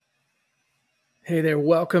Hey there,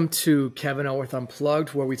 welcome to Kevin Elworth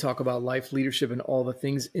Unplugged, where we talk about life, leadership, and all the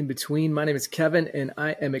things in between. My name is Kevin, and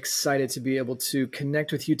I am excited to be able to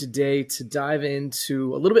connect with you today to dive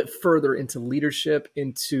into a little bit further into leadership,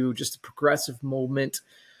 into just a progressive moment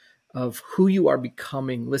of who you are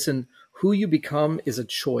becoming. Listen, who you become is a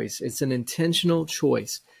choice. It's an intentional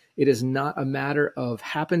choice. It is not a matter of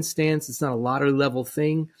happenstance. It's not a lottery level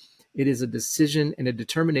thing. It is a decision and a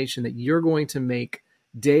determination that you're going to make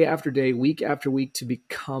day after day, week after week to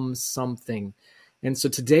become something. And so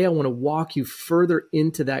today I want to walk you further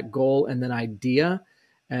into that goal and that idea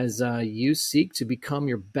as you seek to become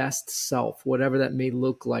your best self, whatever that may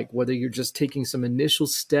look like, whether you're just taking some initial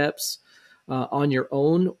steps on your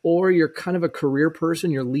own, or you're kind of a career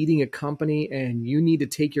person, you're leading a company and you need to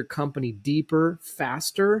take your company deeper,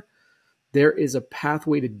 faster. There is a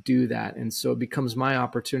pathway to do that. And so it becomes my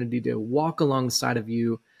opportunity to walk alongside of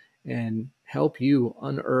you and help you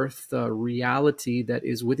unearth the reality that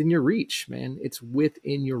is within your reach, man. It's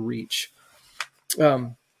within your reach. I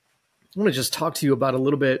want to just talk to you about a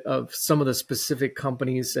little bit of some of the specific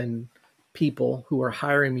companies and people who are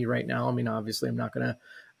hiring me right now. I mean, obviously, I'm not going to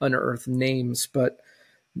unearth names, but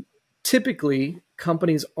typically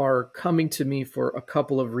companies are coming to me for a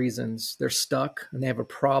couple of reasons. They're stuck and they have a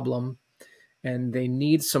problem, and they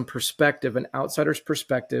need some perspective, an outsider's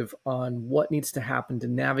perspective on what needs to happen to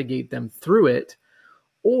navigate them through it.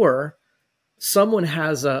 Or someone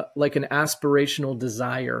has an aspirational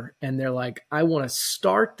desire and they're like, I want to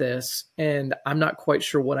start this and I'm not quite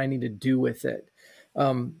sure what I need to do with it.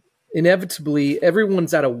 Inevitably,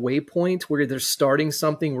 everyone's at a waypoint where they're starting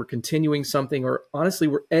something, we're continuing something, or honestly,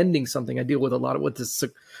 we're ending something. I deal with a lot of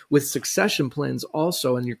with succession plans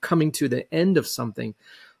also, and you're coming to the end of something.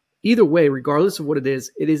 Either way, regardless of what it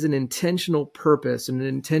is an intentional purpose and an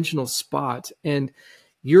intentional spot. And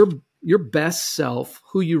your best self,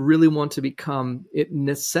 who you really want to become, it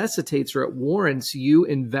necessitates or it warrants you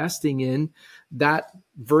investing in that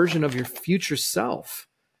version of your future self.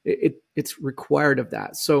 It's required of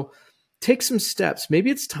that. So take some steps.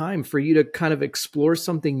 Maybe it's time for you to kind of explore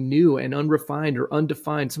something new and unrefined or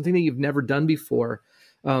undefined, something that you've never done before.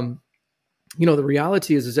 The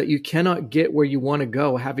reality is that you cannot get where you want to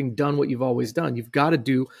go having done what you've always done. You've got to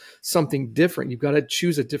do something different. You've got to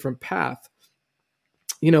choose a different path.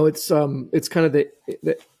 It's kind of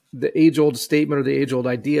the age-old statement or the age-old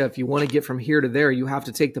idea. If you want to get from here to there, you have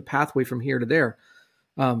to take the pathway from here to there.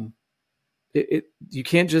 You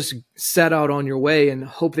can't just set out on your way and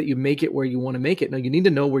hope that you make it where you want to make it. No, you need to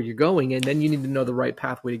know where you're going, and then you need to know the right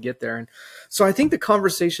pathway to get there. And so I think the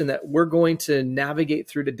conversation that we're going to navigate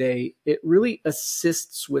through today, it really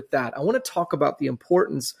assists with that. I want to talk about the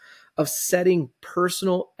importance of setting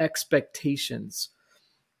personal expectations.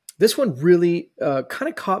 This one really kind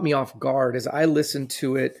of caught me off guard as I listened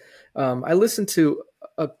to it. I listened to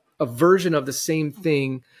a version of the same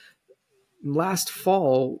thing last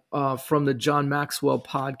fall from the John Maxwell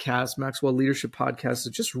podcast, Maxwell Leadership Podcast.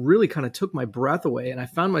 It just really kind of took my breath away. And I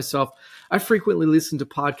found myself, I frequently listen to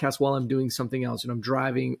podcasts while I'm doing something else. I'm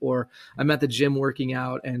driving or I'm at the gym working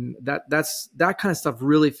out. And that kind of stuff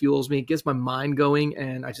really fuels me. It gets my mind going.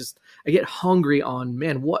 And I get hungry on,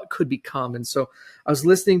 man, what could become? And so I was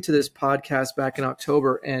listening to this podcast back in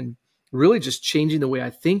October and really just changing the way I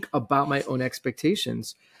think about my own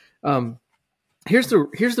expectations. Here's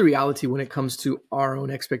the reality when it comes to our own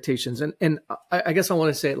expectations. And I guess I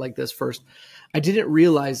want to say it like this first. I didn't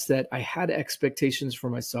realize that I had expectations for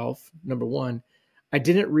myself, number one. I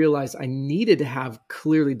didn't realize I needed to have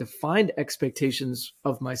clearly defined expectations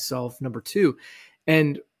of myself, number two.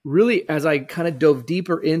 And really, as I kind of dove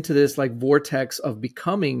deeper into this vortex of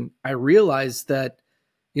becoming, I realized that,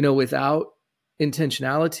 without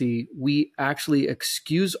intentionality, we actually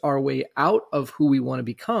excuse our way out of who we want to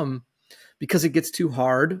become because it gets too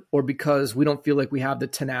hard or because we don't feel like we have the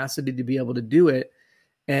tenacity to be able to do it.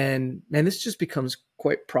 And man, this just becomes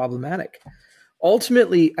quite problematic.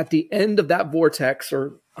 Ultimately, at the end of that vortex,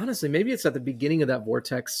 or honestly, maybe it's at the beginning of that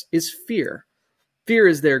vortex, is fear. Fear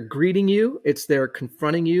is there greeting you. It's there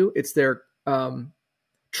confronting you. It's there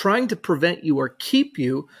trying to prevent you or keep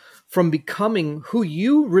you from becoming who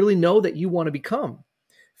you really know that you want to become.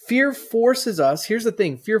 Fear forces us, here's the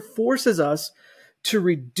thing, fear forces us to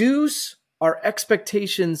reduce our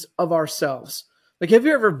expectations of ourselves. Like, have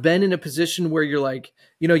you ever been in a position where you're like,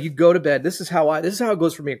 you go to bed. This is how it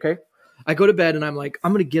goes for me. Okay. I go to bed and I'm like,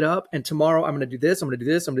 I'm going to get up and tomorrow I'm going to do this. I'm going to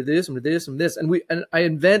do this. I'm going to do this. I'm going to do this. I'm this. And I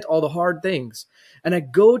invent all the hard things. And I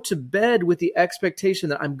go to bed with the expectation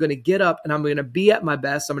that I'm going to get up and I'm going to be at my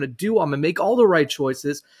best. I'm going to make all the right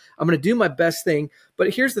choices. I'm going to do my best thing. But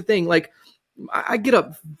here's the thing, I get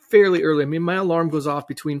up fairly early. I mean, my alarm goes off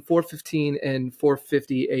between 4:15 and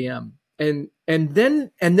 4:50 a.m. And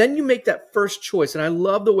then you make that first choice. And I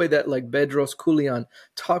love the way that like Bedros Koulian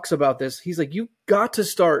talks about this. He's like, you got to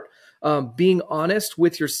start being honest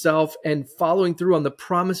with yourself and following through on the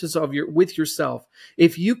promises with yourself.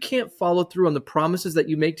 If you can't follow through on the promises that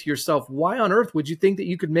you make to yourself, why on earth would you think that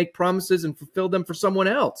you could make promises and fulfill them for someone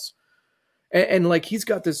else? And like he's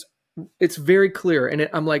got this, it's very clear. And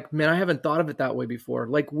I'm like, man, I haven't thought of it that way before.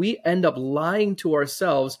 Like we end up lying to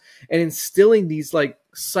ourselves and instilling these like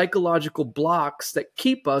psychological blocks that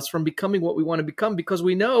keep us from becoming what we want to become, because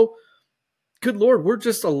we know, good Lord, we're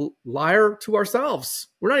just a liar to ourselves.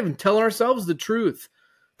 We're not even telling ourselves the truth.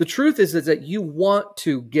 The truth is that you want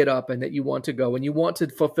to get up and that you want to go and you want to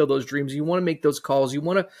fulfill those dreams. You want to make those calls. You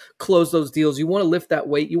want to close those deals. You want to lift that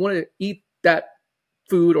weight. You want to eat that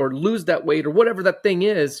food or lose that weight or whatever that thing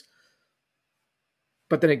is.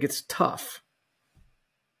 But then it gets tough.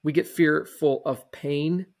 We get fearful of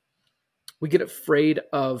pain. We get afraid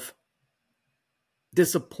of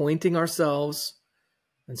disappointing ourselves.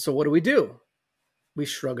 And so what do? We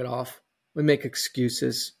shrug it off. We make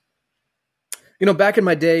excuses. You know, back in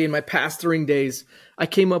my day, in my pastoring days, I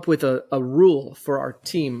came up with a rule for our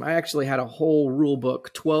team. I actually had a whole rule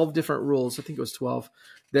book, 12 different rules. I think it was 12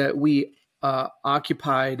 that we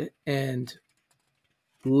occupied and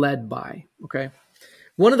led by. Okay.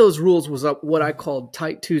 One of those rules was what I called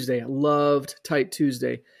Tight Tuesday. I loved Tight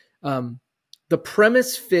Tuesday. The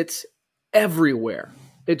premise fits everywhere.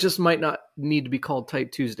 It just might not need to be called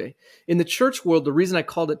Tight Tuesday. In the church world, the reason I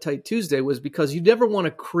called it Tight Tuesday was because you never want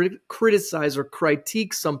to criticize or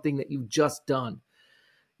critique something that you've just done.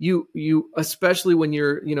 You especially when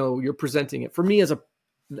you're presenting it. For me,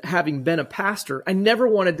 having been a pastor, I never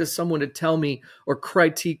wanted someone to tell me or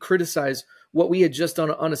criticize what we had just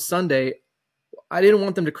done on a Sunday. I didn't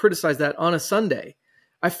want them to criticize that on a Sunday.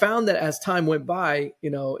 I found that as time went by,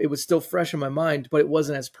 it was still fresh in my mind, but it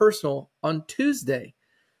wasn't as personal on Tuesday.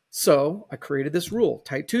 So I created this rule,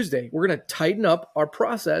 Tight Tuesday. We're going to tighten up our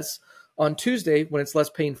process on Tuesday when it's less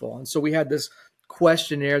painful. And so we had this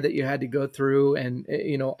questionnaire that you had to go through, and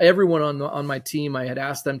everyone on my team, I had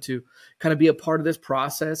asked them to kind of be a part of this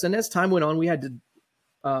process. And as time went on, we had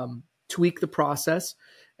to tweak the process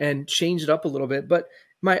and change it up a little bit. But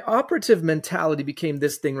my operative mentality became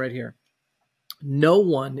this thing right here. No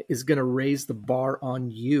one is going to raise the bar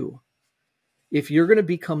on you. If you're going to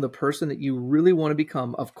become the person that you really want to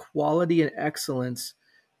become of quality and excellence,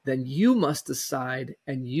 then you must decide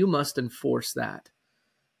and you must enforce that.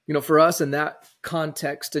 For us in that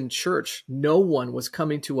context in church, no one was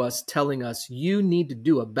coming to us telling us, you need to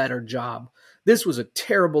do a better job. This was a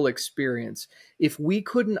terrible experience. If we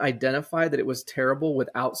couldn't identify that it was terrible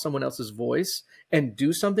without someone else's voice and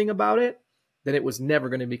do something about it, then it was never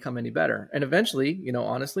going to become any better. And eventually,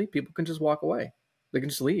 honestly, people can just walk away. They can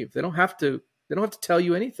just leave. They don't have to tell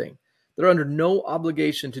you anything. They're under no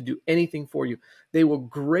obligation to do anything for you. They will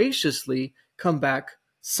graciously come back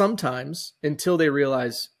sometimes until they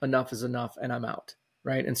realize enough is enough and I'm out,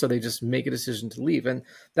 right? And so they just make a decision to leave. And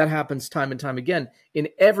that happens time and time again in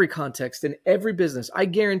every context, in every business. I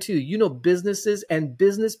guarantee you, businesses and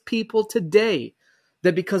business people today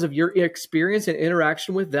that because of your experience and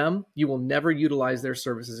interaction with them, you will never utilize their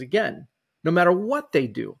services again, no matter what they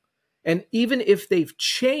do. And even if they've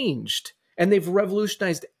changed and they've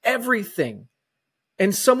revolutionized everything,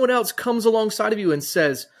 and someone else comes alongside of you and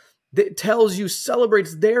celebrates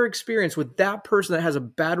their experience with that person that has a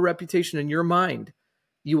bad reputation in your mind,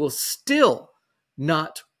 you will still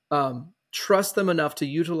not trust them enough to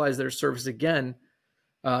utilize their service again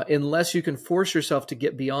unless you can force yourself to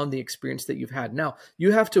get beyond the experience that you've had. Now,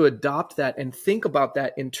 you have to adopt that and think about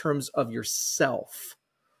that in terms of yourself.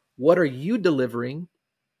 What are you delivering?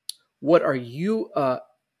 What are you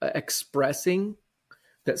expressing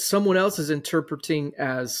that someone else is interpreting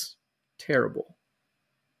as terrible?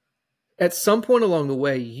 At some point along the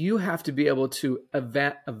way, you have to be able to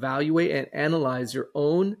evaluate and analyze your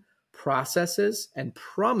own processes and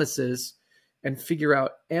promises and figure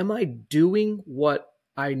out, am I doing what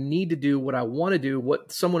I need to do, what I want to do,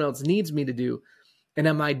 what someone else needs me to do? And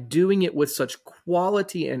am I doing it with such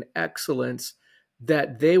quality and excellence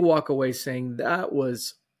that they walk away saying, that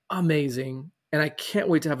was amazing, and I can't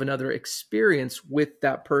wait to have another experience with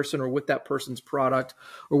that person or with that person's product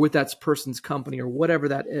or with that person's company or whatever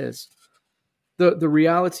that is. The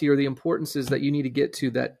reality or the importance is that you need to get to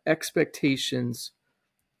that expectations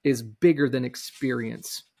is bigger than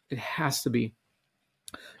experience. It has to be.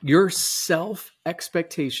 Your self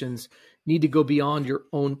expectations need to go beyond your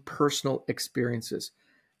own personal experiences.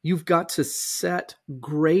 You've got to set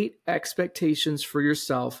great expectations for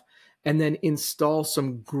yourself and then install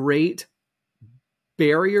some great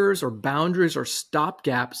barriers or boundaries or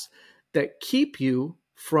stopgaps that keep you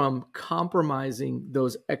from compromising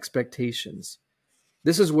those expectations.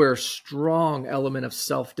 This is where a strong element of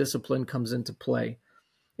self-discipline comes into play.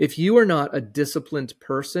 If you are not a disciplined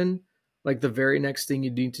person, like the very next thing you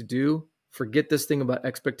need to do, forget this thing about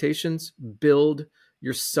expectations, build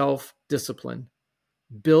your self-discipline.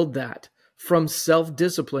 Build that. From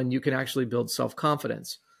self-discipline, you can actually build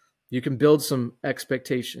self-confidence. You can build some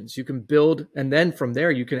expectations. You can build, and then from there,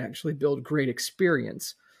 you can actually build great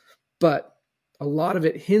experience. But a lot of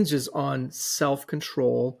it hinges on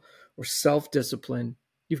self-control or self-discipline.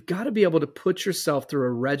 You've got to be able to put yourself through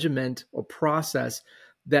a regiment or process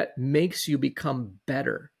that makes you become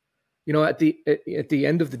better. You know, at the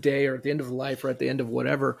end of the day, or at the end of life, or at the end of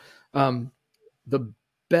whatever, the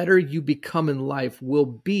better you become in life will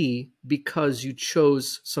be because you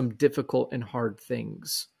chose some difficult and hard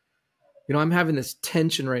things. You know, I'm having this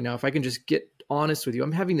tension right now. If I can just get honest with you,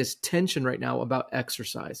 I'm having this tension right now about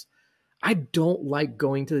exercise. I don't like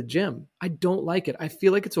going to the gym. I don't like it. I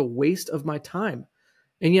feel like it's a waste of my time.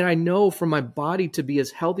 And yet I know for my body to be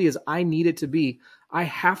as healthy as I need it to be, I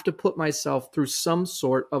have to put myself through some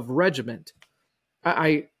sort of regiment.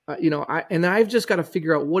 And I've just got to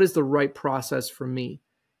figure out what is the right process for me.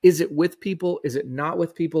 Is it with people? Is it not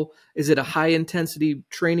with people? Is it a high intensity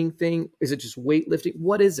training thing? Is it just weightlifting?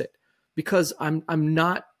 What is it? Because I'm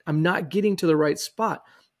not getting to the right spot.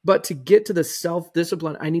 But to get to the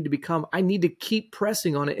self-discipline I need to keep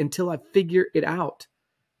pressing on it until I figure it out.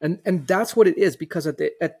 And that's what it is, because at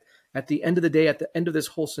the end of the day, at the end of this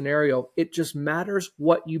whole scenario, it just matters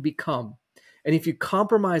what you become. And if you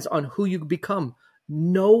compromise on who you become,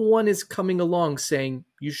 no one is coming along saying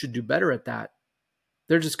you should do better at that.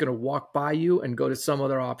 They're just going to walk by you and go to some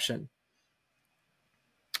other option.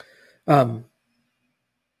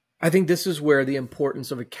 I think this is where the importance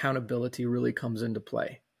of accountability really comes into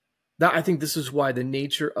play. I think this is why the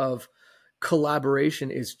nature of collaboration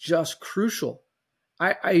is just crucial.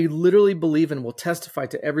 I literally believe, and will testify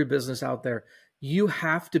to every business out there, you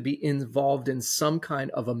have to be involved in some kind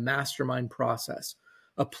of a mastermind process,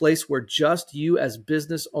 a place where just you as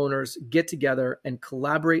business owners get together and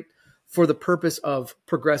collaborate for the purpose of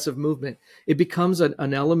progressive movement. It becomes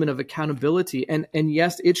an element of accountability. And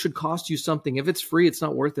yes, it should cost you something. If it's free, it's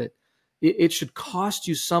not worth it. It should cost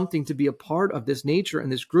you something to be a part of this nature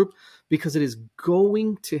and this group, because it is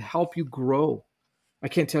going to help you grow. I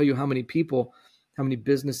can't tell you how many people, how many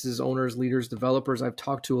businesses, owners, leaders, developers I've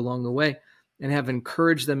talked to along the way and have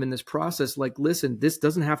encouraged them in this process. Like, listen, this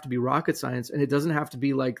doesn't have to be rocket science, and it doesn't have to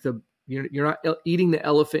be like you're not eating the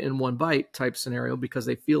elephant in one bite type scenario, because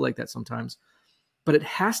they feel like that sometimes, but it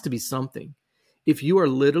has to be something. If you are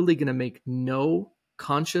literally going to make no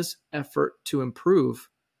conscious effort to improve,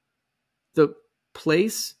 the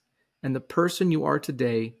place and the person you are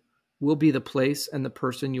today will be the place and the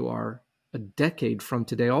person you are a decade from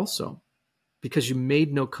today also, because you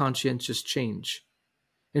made no conscientious change.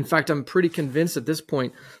 In fact, I'm pretty convinced at this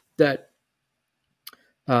point that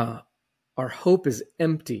our hope is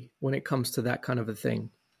empty when it comes to that kind of a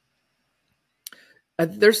thing.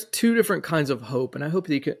 There's two different kinds of hope, and I hope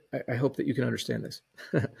that you can understand this.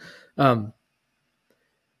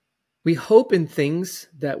 We hope in things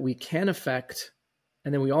that we can affect,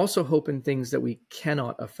 and then we also hope in things that we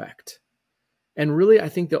cannot affect. And really, I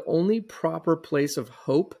think the only proper place of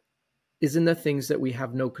hope is in the things that we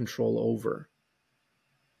have no control over.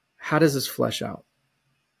 How does this flesh out?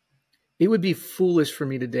 It would be foolish for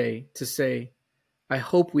me today to say, I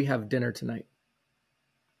hope we have dinner tonight.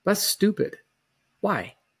 That's stupid.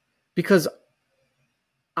 Why? Because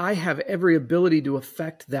I have every ability to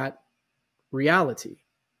affect that reality.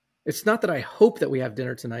 It's not that I hope that we have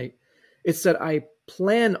dinner tonight. It's that I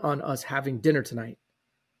plan on us having dinner tonight.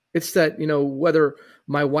 It's that, whether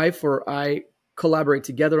my wife or I collaborate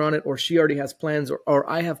together on it, or she already has plans, or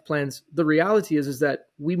I have plans, the reality is that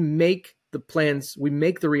we make the plans, we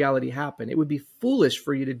make the reality happen. It would be foolish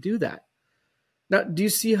for you to do that. Now, do you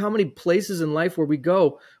see how many places in life where we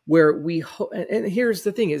go where we hope, and here's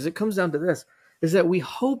the thing, is it comes down to this, is that we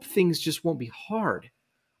hope things just won't be hard.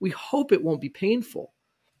 We hope it won't be painful.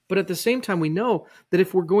 But at the same time, we know that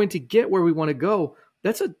if we're going to get where we want to go,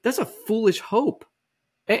 that's a foolish hope.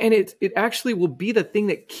 And it actually will be the thing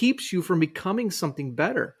that keeps you from becoming something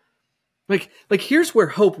better. Like here's where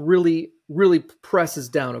hope really, really presses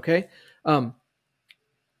down, okay?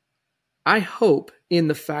 I hope in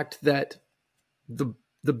the fact that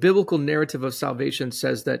the biblical narrative of salvation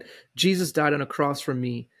says that Jesus died on a cross for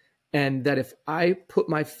me, and that if I put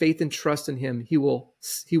my faith and trust in him, he will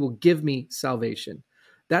give me salvation.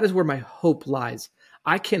 That is where my hope lies.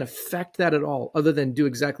 I can't affect that at all other than do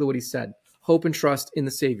exactly what he said. Hope and trust in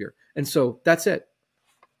the Savior. And so that's it.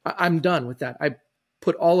 I'm done with that. I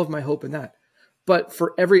put all of my hope in that. But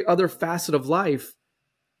for every other facet of life,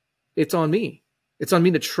 it's on me. It's on me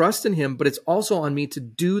to trust in him, but it's also on me to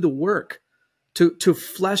do the work, to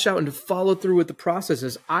flesh out and to follow through with the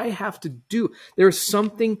processes. I have to do. There's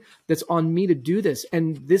something that's on me to do this.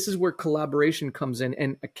 And this is where collaboration comes in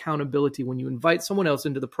and accountability. When you invite someone else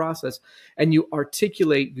into the process and you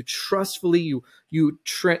articulate, you trustfully, you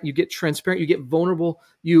get transparent, you get vulnerable,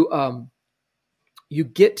 you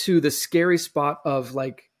get to the scary spot of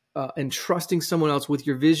entrusting someone else with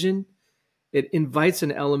your vision. It invites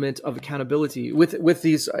an element of accountability with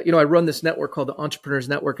these. I run this network called the Entrepreneurs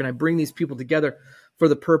Network, and I bring these people together for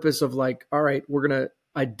the purpose of all right, we're going to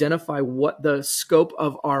identify what the scope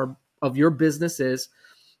of your business is.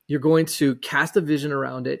 You're going to cast a vision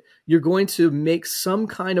around it. You're going to make some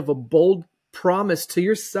kind of a bold promise to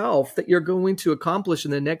yourself that you're going to accomplish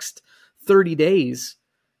in the next 30 days.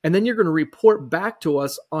 And then you're going to report back to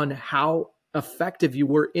us on how effective you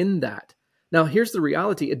were in that. Now, here's the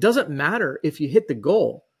reality. It doesn't matter if you hit the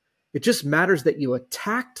goal. It just matters that you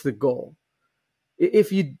attacked the goal.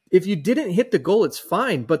 If you didn't hit the goal, it's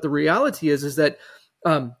fine. But the reality is that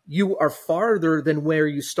you are farther than where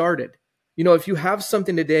you started. If you have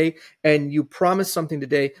something today and you promise something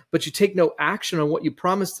today, but you take no action on what you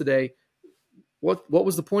promised today, what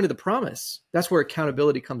was the point of the promise? That's where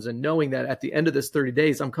accountability comes in, knowing that at the end of this 30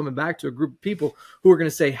 days, I'm coming back to a group of people who are going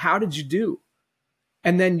to say, how did you do?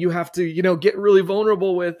 And then you have to, get really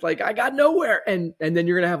vulnerable with I got nowhere. And then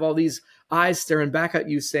you're going to have all these eyes staring back at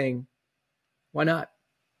you saying, why not?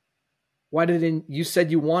 Why didn't you said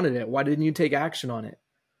you wanted it? Why didn't you take action on it?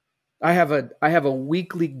 I have a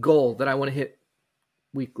weekly goal that I want to hit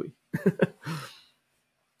weekly.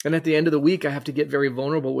 And at the end of the week, I have to get very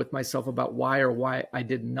vulnerable with myself about why I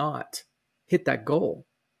did not hit that goal.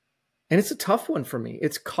 And it's a tough one for me.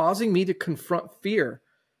 It's causing me to confront fear.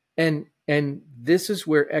 And this is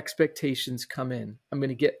where expectations come in. I'm going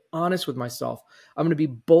to get honest with myself. I'm going to be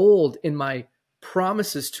bold in my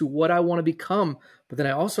promises to what I want to become. But then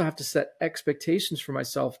I also have to set expectations for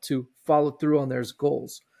myself to follow through on those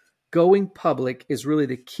goals. Going public is really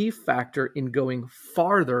the key factor in going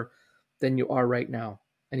farther than you are right now.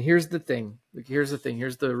 And here's the thing. Here's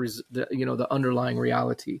the underlying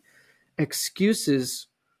reality. Excuses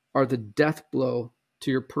are the death blow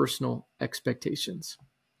to your personal expectations.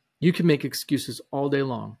 You can make excuses all day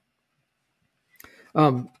long.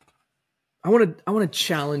 I want to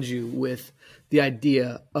challenge you with the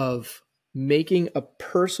idea of making a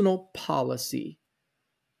personal policy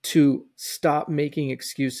to stop making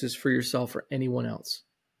excuses for yourself or anyone else.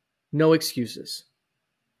 No excuses.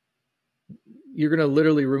 You're going to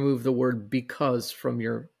literally remove the word because from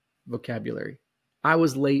your vocabulary. I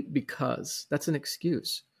was late because. That's an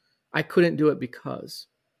excuse. I couldn't do it because.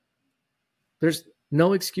 There's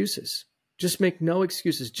no excuses. Just make no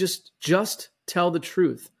excuses. Just tell the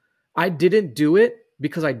truth. I didn't do it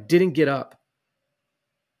because I didn't get up.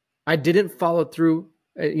 I didn't follow through.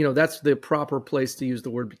 That's the proper place to use the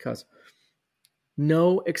word because.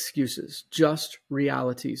 No excuses, just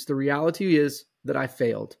realities. The reality is that I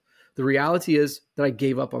failed. The reality is that I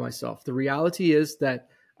gave up on myself. The reality is that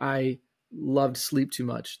I loved sleep too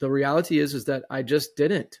much. The reality is that I just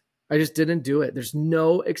didn't. I just didn't do it. There's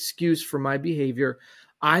no excuse for my behavior.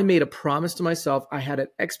 I made a promise to myself. I had an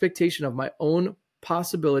expectation of my own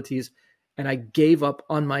possibilities, and I gave up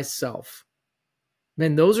on myself.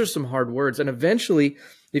 Man, those are some hard words. And eventually,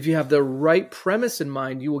 if you have the right premise in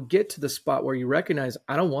mind, you will get to the spot where you recognize,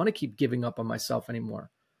 I don't want to keep giving up on myself anymore.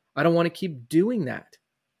 I don't want to keep doing that.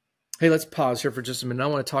 Hey, let's pause here for just a minute. I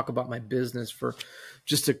want to talk about my business for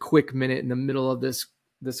just a quick minute in the middle of this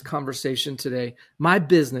conversation today. My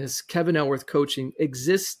business, Kevin Elworth Coaching,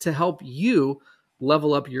 exists to help you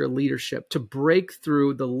level up your leadership, to break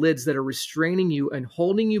through the lids that are restraining you and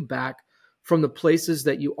holding you back from the places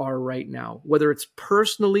that you are right now. Whether it's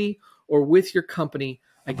personally or with your company,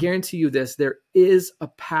 I guarantee you this, there is a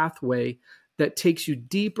pathway that takes you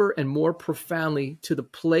deeper and more profoundly to the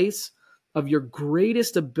place of your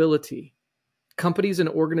greatest ability. Companies and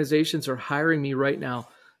organizations are hiring me right now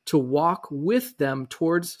to walk with them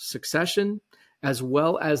towards succession, as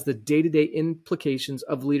well as the day-to-day implications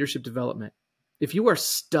of leadership development. If you are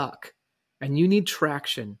stuck and you need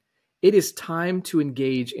traction, it is time to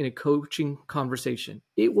engage in a coaching conversation.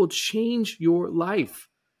 It will change your life.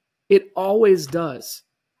 It always does.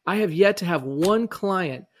 I have yet to have one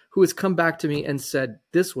client who has come back to me and said,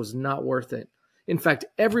 this was not worth it. In fact,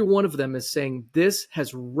 every one of them is saying, this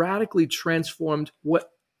has radically transformed what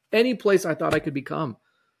any place I thought I could become.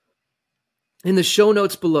 In the show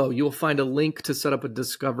notes below, you will find a link to set up a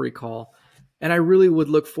discovery call. And I really would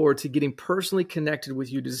look forward to getting personally connected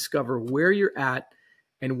with you to discover where you're at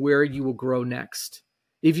and where you will grow next.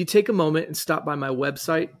 If you take a moment and stop by my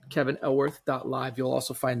website, kevinelworth.live, you'll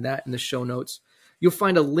also find that in the show notes. You'll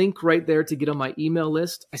find a link right there to get on my email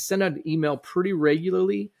list. I send out an email pretty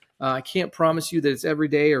regularly. I can't promise you that it's every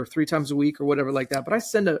day or 3 times a week or whatever like that, but I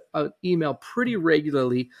send an email pretty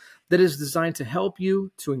regularly that is designed to help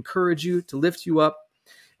you, to encourage you, to lift you up.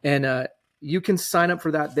 And you can sign up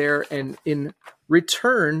for that there. And in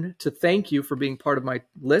return, to thank you for being part of my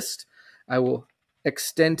list, I will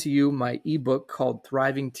extend to you my ebook called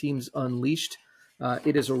Thriving Teams Unleashed.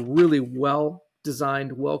 It is a really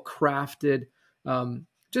well-designed, well-crafted,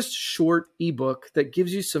 just short ebook that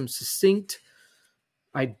gives you some succinct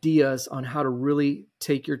ideas on how to really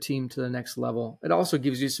take your team to the next level. It also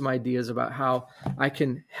gives you some ideas about how I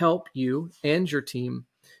can help you and your team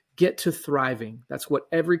get to thriving. That's what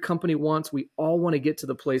every company wants. We all want to get to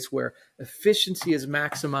the place where efficiency is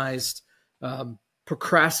maximized,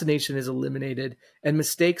 procrastination is eliminated, and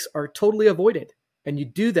mistakes are totally avoided. And you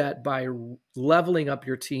do that by leveling up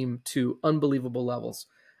your team to unbelievable levels.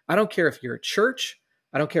 I don't care if you're a church,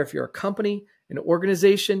 I don't care if you're a company, an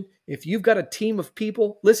organization. If you've got a team of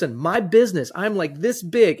people, listen, my business, I'm like this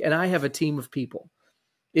big and I have a team of people.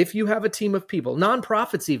 If you have a team of people,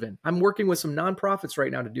 nonprofits even, I'm working with some nonprofits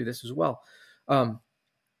right now to do this as well.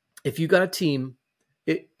 If you got a team,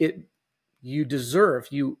 you deserve,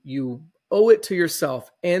 you owe it to yourself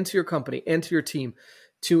and to your company and to your team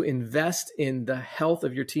to invest in the health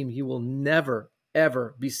of your team. You will never,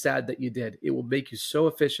 ever be sad that you did. It will make you so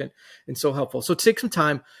efficient and so helpful. So take some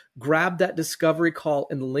time, grab that discovery call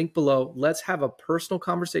in the link below. Let's have a personal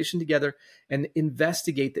conversation together and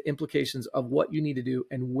investigate the implications of what you need to do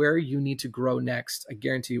and where you need to grow next. I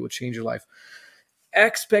guarantee it will change your life.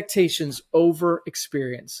 Expectations over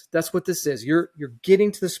experience. That's what this is. You're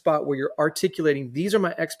getting to the spot where you're articulating, these are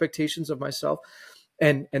my expectations of myself,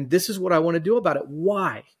 and this is what I want to do about it.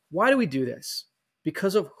 Why? Why do we do this?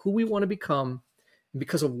 Because of who we want to become, and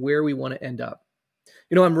because of where we want to end up.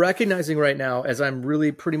 You know, I'm recognizing right now, as I'm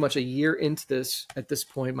really pretty much a year into this at this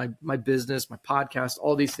point, my business, my podcast,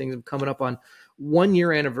 all these things, I'm coming up on 1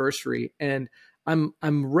 year anniversary, and I'm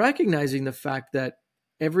recognizing the fact that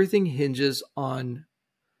everything hinges on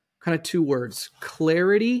kind of 2 words: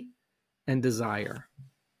 clarity and desire.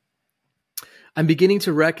 I'm beginning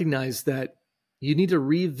to recognize that you need to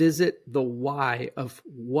revisit the why of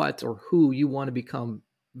what or who you want to become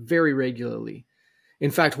very regularly. In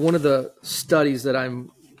fact, one of the studies that I'm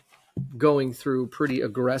going through pretty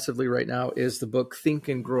aggressively right now is the book Think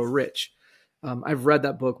and Grow Rich. I've read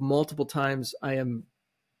that book multiple times. I'm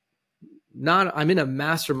in a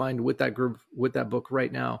mastermind with that group, with that book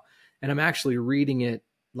right now. And I'm actually reading it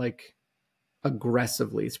like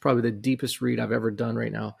aggressively. It's probably the deepest read I've ever done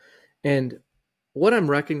right now. And what I'm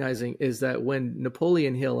recognizing is that when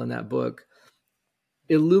Napoleon Hill in that book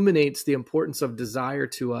illuminates the importance of desire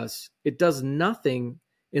to us, it does nothing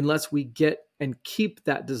unless we get and keep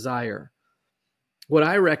that desire. What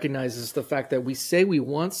I recognize is the fact that we say we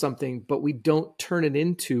want something, but we don't turn it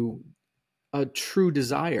into a true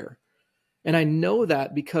desire. And I know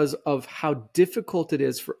that because of how difficult it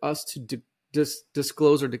is for us to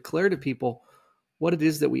disclose or declare to people what it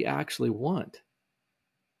is that we actually want.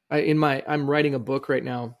 I'm writing a book right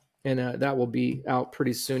now, and that will be out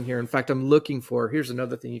pretty soon here. In fact, here's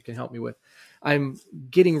another thing you can help me with. I'm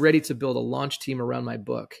getting ready to build a launch team around my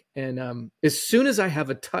book. And as soon as I have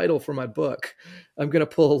a title for my book, I'm going to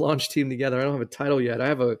pull a launch team together. I don't have a title yet.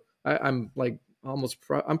 I'm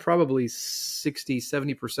probably 60,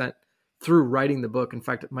 70% through writing the book. In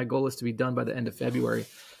fact, my goal is to be done by the end of February.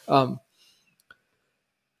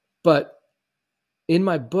 But in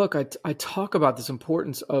my book, I talk about this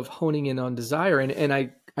importance of honing in on desire. And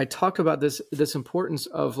I talk about this importance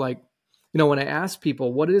of, like, you know, when I ask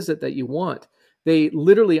people, what is it that you want? They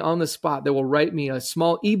literally on the spot, they will write me a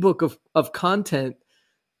small ebook of content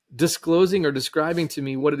disclosing or describing to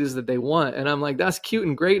me what it is that they want. And I'm like, that's cute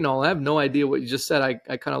and great and all. I have no idea what you just said.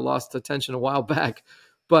 I kind of lost attention a while back.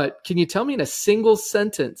 But can you tell me in a single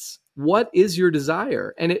sentence, what is your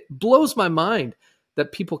desire? And it blows my mind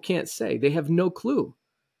that people can't say. They have no clue.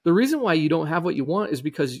 The reason why you don't have what you want is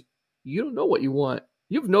because you don't know what you want.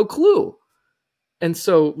 You have no clue. And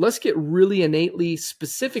so let's get really innately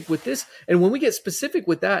specific with this. And when we get specific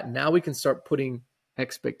with that, now we can start putting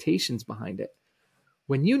expectations behind it.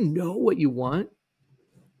 When you know what you want,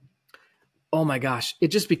 oh my gosh, it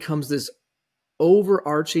just becomes this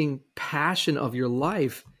overarching passion of your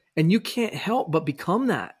life, and you can't help but become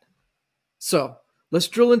that. So let's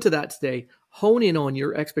drill into that today. hone in on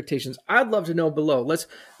your expectations. I'd love to know below. Let's,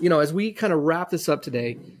 as we kind of wrap this up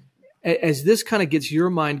today, as this kind of gets your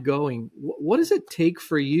mind going, what does it take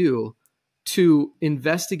for you to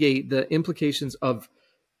investigate the implications of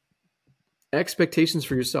expectations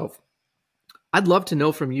for yourself? I'd love to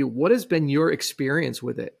know from you, what has been your experience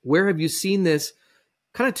with it? Where have you seen this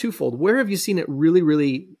kind of twofold? Where have you seen it really,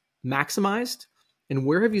 really maximized? And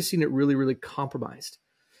where have you seen it really, really compromised?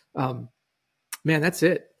 Man, that's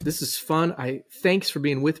it. This is fun. Thanks for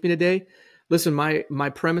being with me today. Listen, my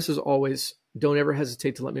premise is always, don't ever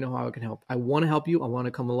hesitate to let me know how I can help. I want to help you. I want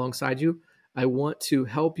to come alongside you. I want to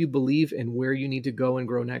help you believe in where you need to go and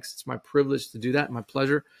grow next. It's my privilege to do that. My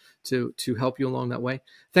pleasure to help you along that way.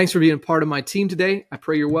 Thanks for being part of my team today. I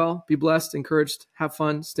pray you're well. Be blessed, encouraged, have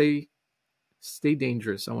fun, stay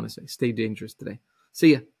dangerous. I want to say stay dangerous today.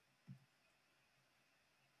 See ya.